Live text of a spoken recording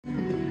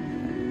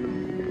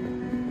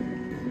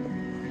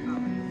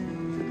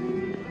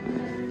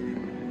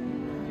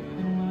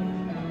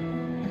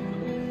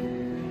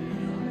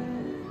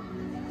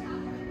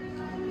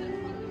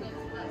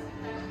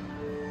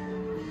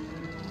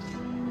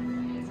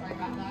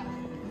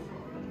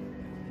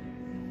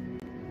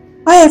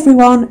Hi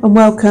everyone and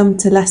welcome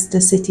to Leicester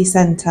City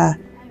Centre.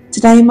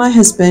 Today my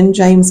husband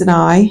James and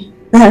I,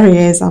 there he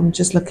is, I'm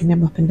just looking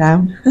him up and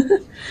down.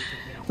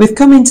 We've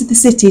come into the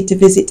city to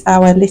visit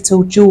our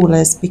little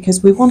jewellers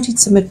because we wanted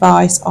some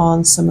advice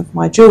on some of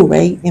my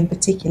jewellery, in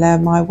particular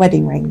my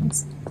wedding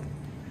rings.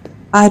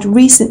 I'd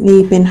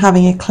recently been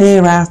having a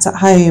clear out at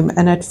home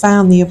and had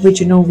found the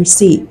original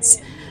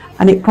receipts,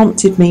 and it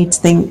prompted me to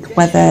think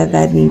whether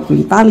they need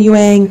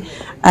revaluing,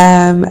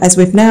 as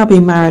we've now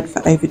been married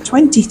for over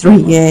 23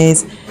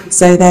 years,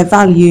 so their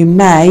value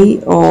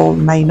may or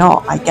may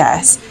not, I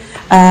guess,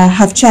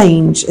 have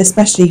changed,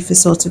 especially for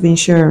sort of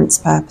insurance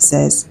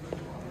purposes.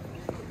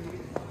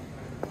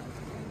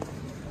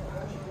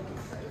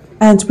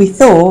 And we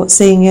thought,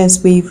 seeing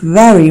as we've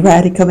very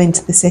rarely come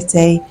into the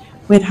city,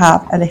 we'd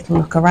have a little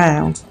look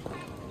around.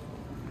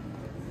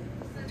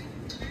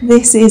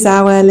 This is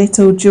our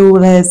little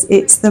jewellers.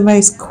 It's the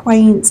most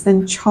quaint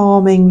and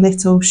charming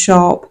little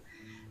shop.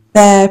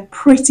 Their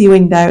pretty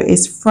window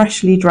is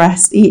freshly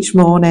dressed each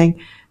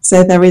morning,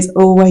 so there is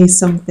always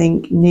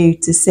something new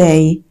to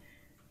see.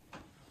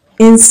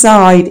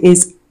 Inside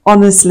is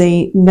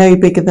honestly no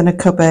bigger than a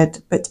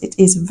cupboard, but it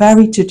is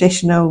very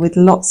traditional with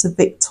lots of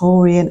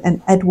Victorian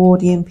and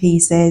Edwardian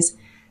pieces,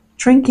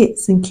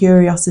 trinkets and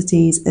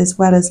curiosities, as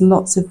well as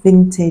lots of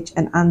vintage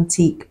and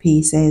antique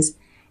pieces.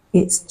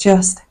 It's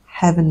just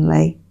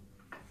heavenly.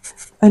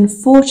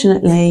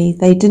 Unfortunately,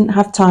 they didn't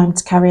have time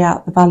to carry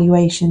out the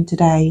valuation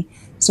today,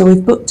 so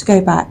we've booked to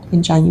go back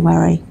in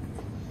January.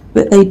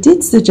 But they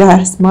did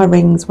suggest my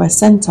rings were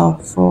sent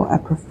off for a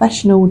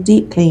professional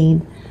deep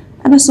clean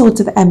and a sort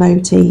of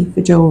MOT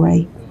for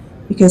jewellery,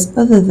 because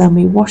other than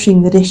me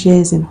washing the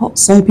dishes in hot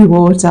soapy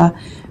water,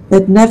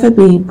 they'd never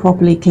been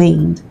properly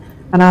cleaned,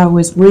 and I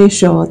was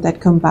reassured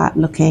they'd come back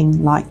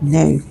looking like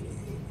new.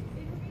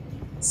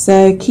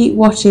 So keep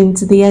watching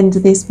to the end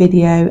of this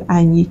video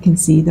and you can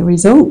see the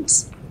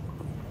results.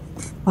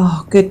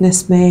 Oh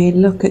goodness me,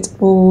 look at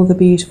all the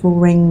beautiful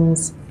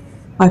rings.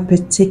 I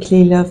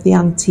particularly love the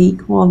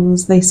antique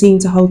ones. They seem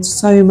to hold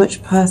so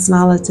much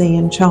personality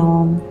and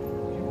charm.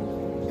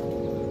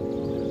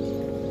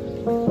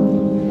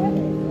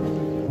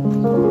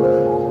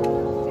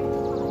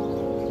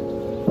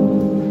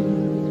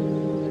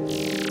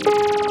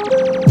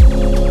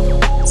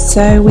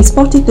 So we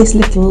spotted this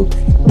little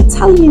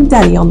Italian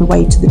deli on the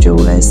way to the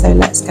jewellers, so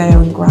let's go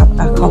and grab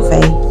a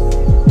coffee.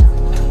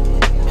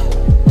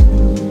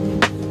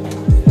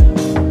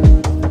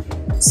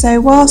 So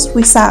whilst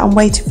we sat and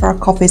waited for our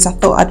coffees, I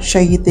thought I'd show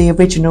you the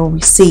original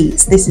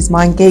receipts. This is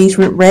my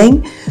engagement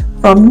ring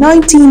from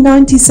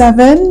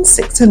 1997,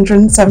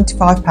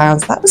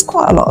 £675. That was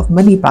quite a lot of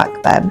money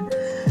back then.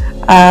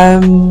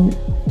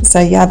 So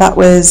yeah, that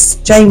was,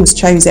 James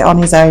chose it on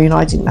his own.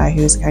 I didn't know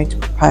who was going to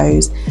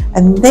propose.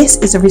 And this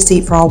is a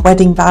receipt for our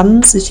wedding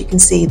bands. As you can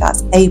see,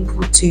 that's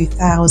April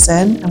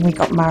 2000 and we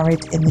got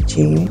married in the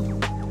June.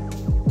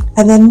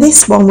 And then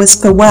this one was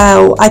for,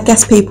 well, I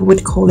guess people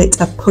would call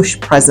it a push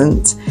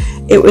present.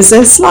 It was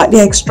a slightly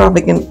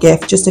extravagant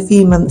gift just a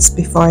few months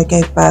before I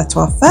gave birth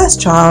to our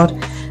first child,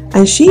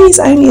 and she's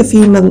only a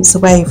few months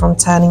away from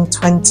turning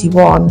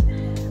 21.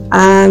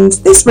 And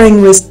this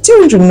ring was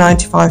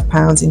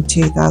 £295 in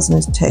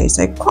 2002,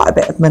 so quite a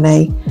bit of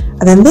money.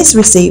 And then this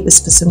receipt was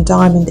for some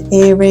diamond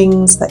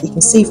earrings that you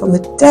can see from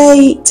the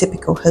date,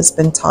 typical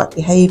husband type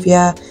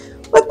behaviour,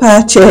 were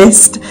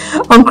purchased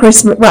on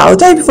Christmas, well, the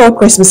day before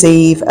Christmas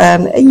Eve,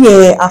 and a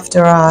year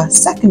after our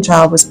second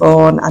child was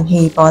born, and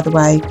he, by the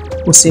way,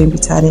 will soon be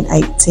turning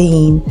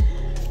 18.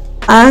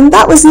 And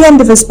that was the end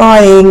of us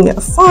buying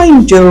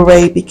fine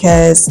jewellery,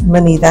 because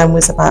money then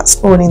was about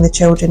spawning the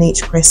children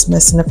each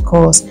Christmas, and of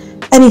course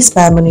any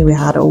spare money we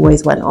had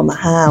always went on the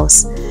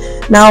house.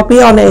 Now I'll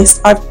be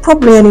honest, I've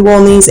probably only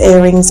worn these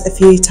earrings a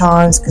few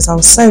times because I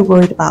was so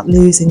worried about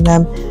losing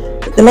them,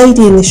 but the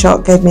lady in the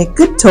shop gave me a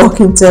good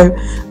talking to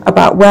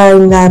about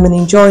wearing them and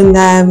enjoying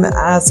them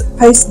as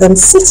opposed to them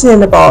sitting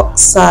in a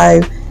box.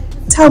 So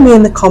tell me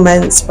in the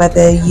comments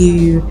whether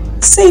you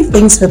save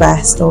things for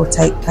best or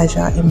take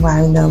pleasure in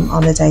wearing them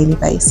on a daily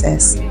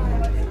basis.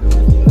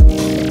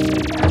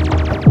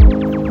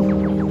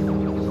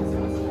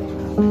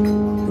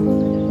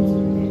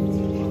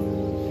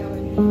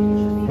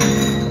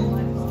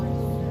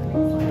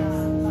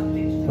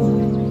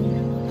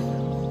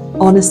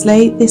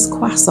 Honestly, this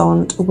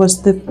croissant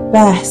was the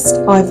best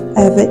I've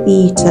ever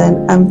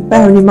eaten, and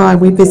bearing in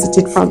mind we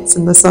visited France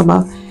in the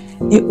summer,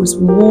 it was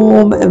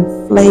warm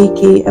and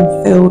flaky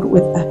and filled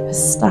with a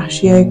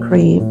pistachio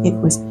cream. It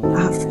was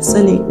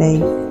absolutely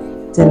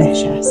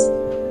delicious.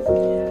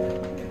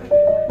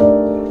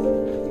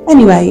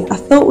 Anyway, I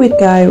thought we'd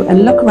go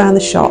and look around the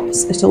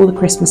shops at all the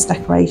Christmas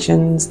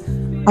decorations.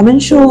 I'm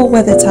unsure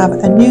whether to have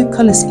a new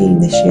colour scheme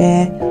this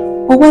year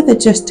or whether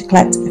just to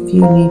collect a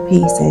few new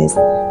pieces.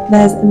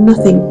 There's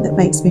nothing that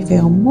makes me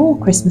feel more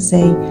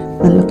Christmassy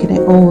than looking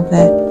at all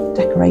the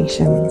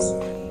decorations.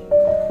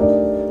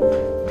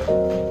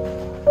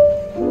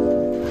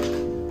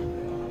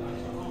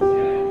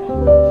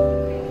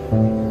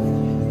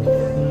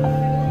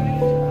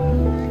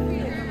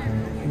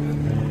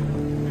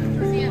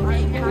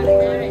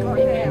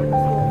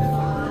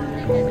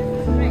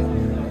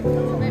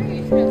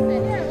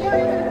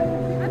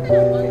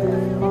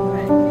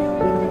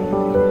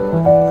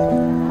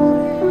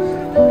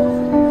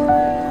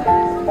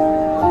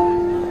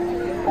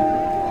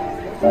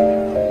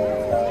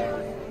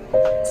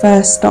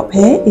 first stop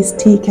here is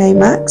TK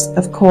Maxx,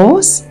 of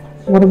course,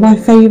 one of my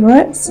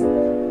favourites.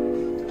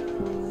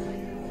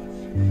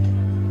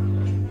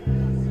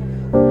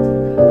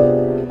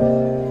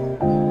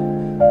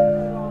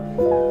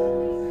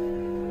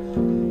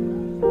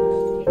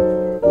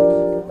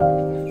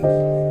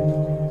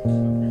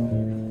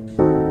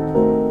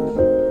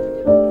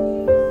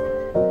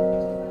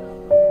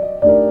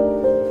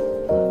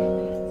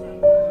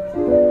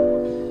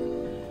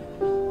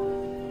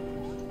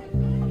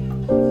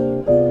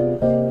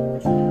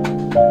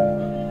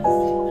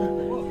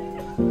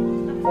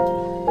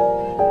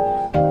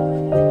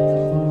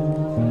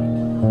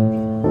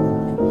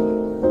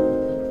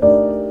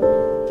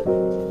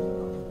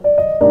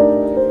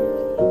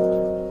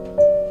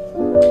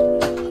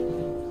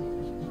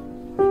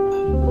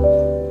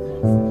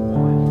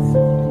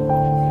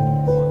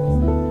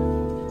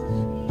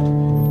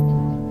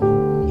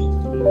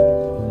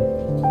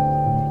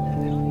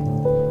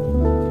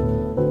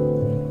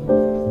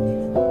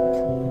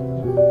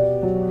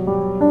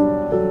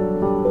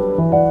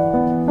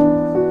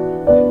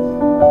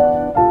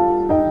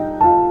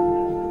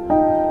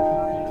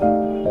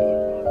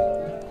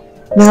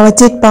 Now I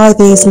did buy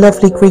these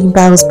lovely green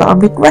bells, but I'm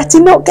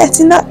regretting not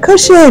getting that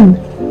cushion.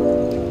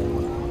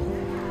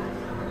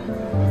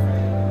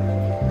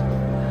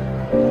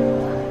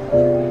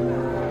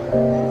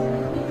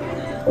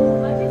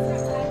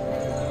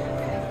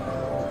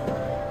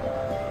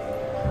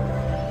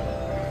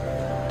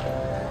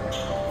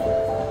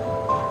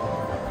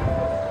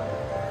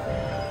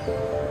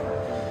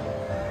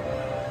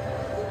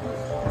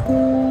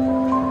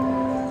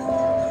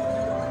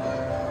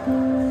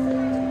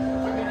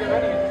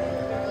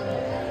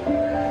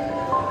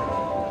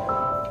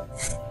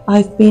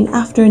 I've been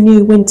after a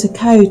new winter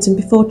coat, and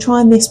before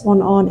trying this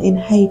one on in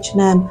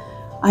H&M,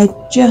 I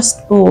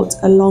just bought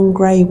a long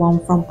grey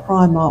one from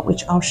Primark,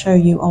 which I'll show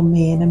you on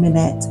me in a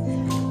minute.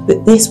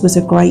 But this was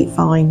a great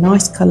find,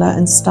 nice colour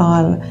and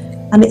style,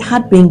 and it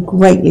had been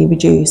greatly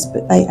reduced,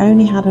 but they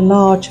only had a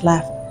large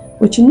left,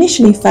 which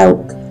initially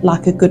felt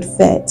like a good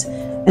fit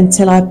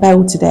until I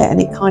belted it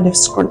and it kind of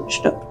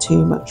scrunched up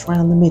too much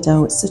around the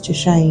middle. It's such a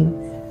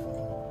shame.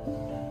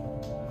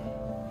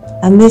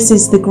 And this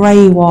is the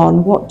grey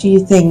one. What do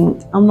you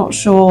think? I'm not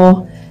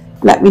sure.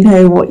 Let me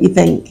know what you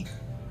think.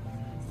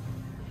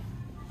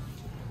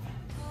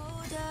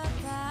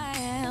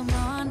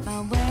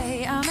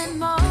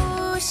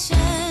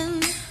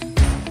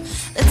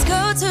 Let's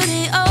go to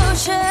the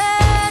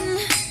ocean.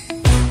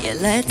 Yeah,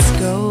 let's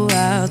go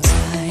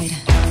outside.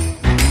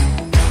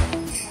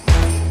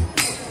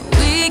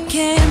 We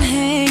can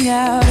hang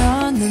out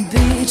on the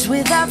beach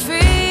without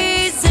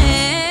freezing.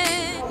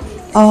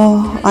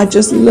 Oh, I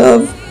just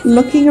love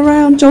looking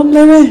around John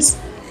Lewis.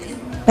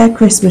 Their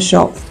Christmas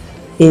shop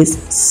is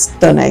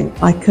stunning.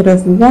 I could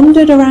have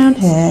wandered around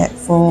here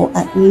for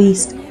at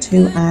least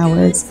 2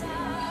 hours.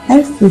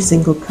 Every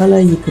single colour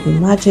you could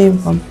imagine,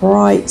 from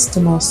brights to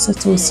more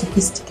subtle,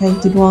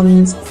 sophisticated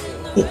ones.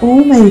 It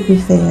all made me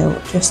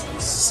feel just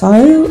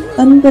so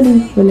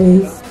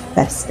unbelievably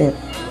festive.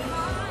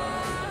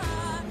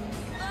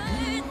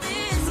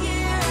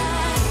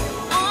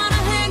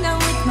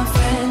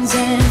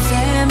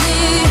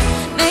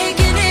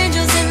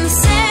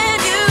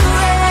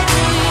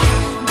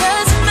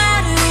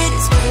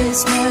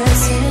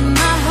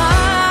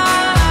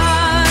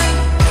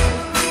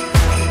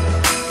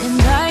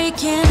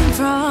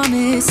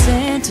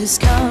 Santa's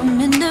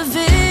coming to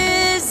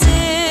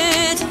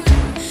visit.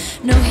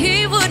 No,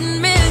 he wouldn't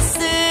miss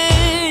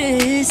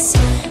this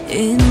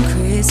in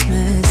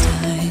Christmas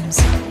times.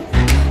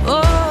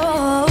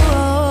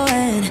 Oh,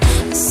 and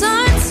the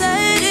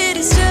sunset, it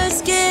is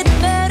just getting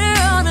better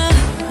on a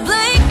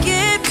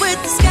blanket with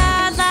the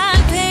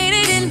skyline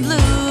painted in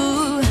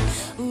blue.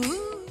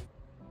 Ooh.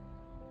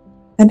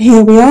 And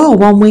here we are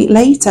 1 week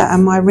later,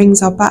 and my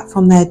rings are back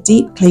from their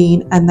deep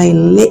clean, and they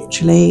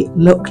literally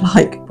look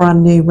like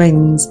brand new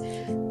rings.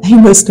 They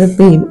must have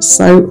been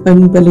so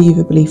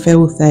unbelievably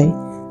filthy.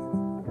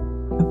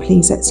 And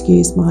please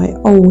excuse my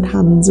old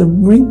hands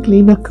and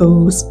wrinkly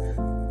knuckles.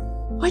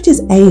 Why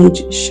does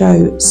age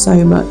show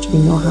so much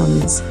in your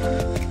hands?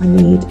 I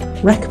need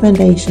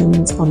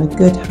recommendations on a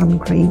good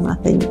hand cream, I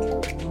think.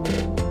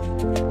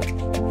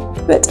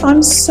 But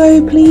I'm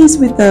so pleased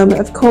with them.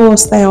 Of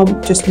course, they are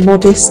just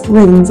modest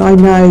rings, I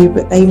know,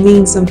 but they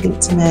mean something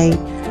to me.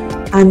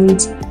 And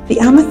the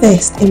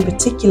amethyst in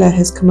particular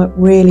has come up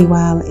really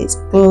well. It's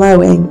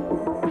glowing.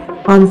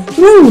 I'm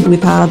thrilled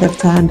with how they've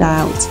turned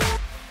out.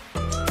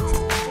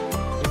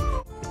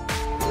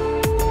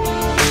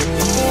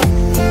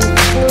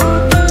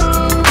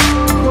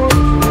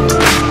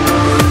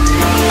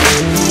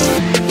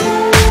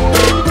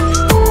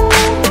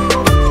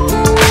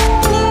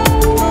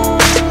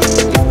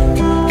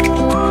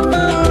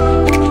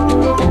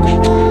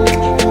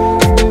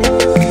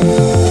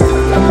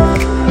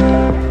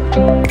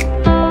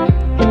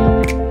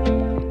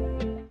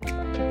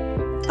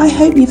 I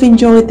hope you've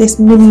enjoyed this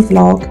mini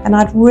vlog, and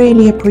I'd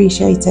really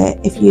appreciate it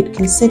if you'd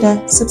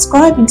consider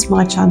subscribing to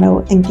my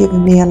channel and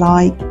giving me a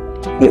like.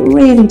 It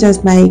really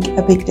does make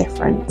a big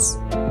difference.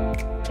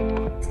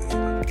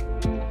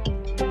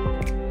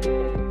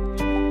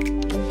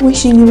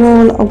 wishing you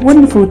all a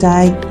wonderful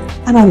day,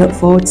 and I look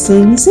forward to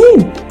seeing you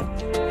soon.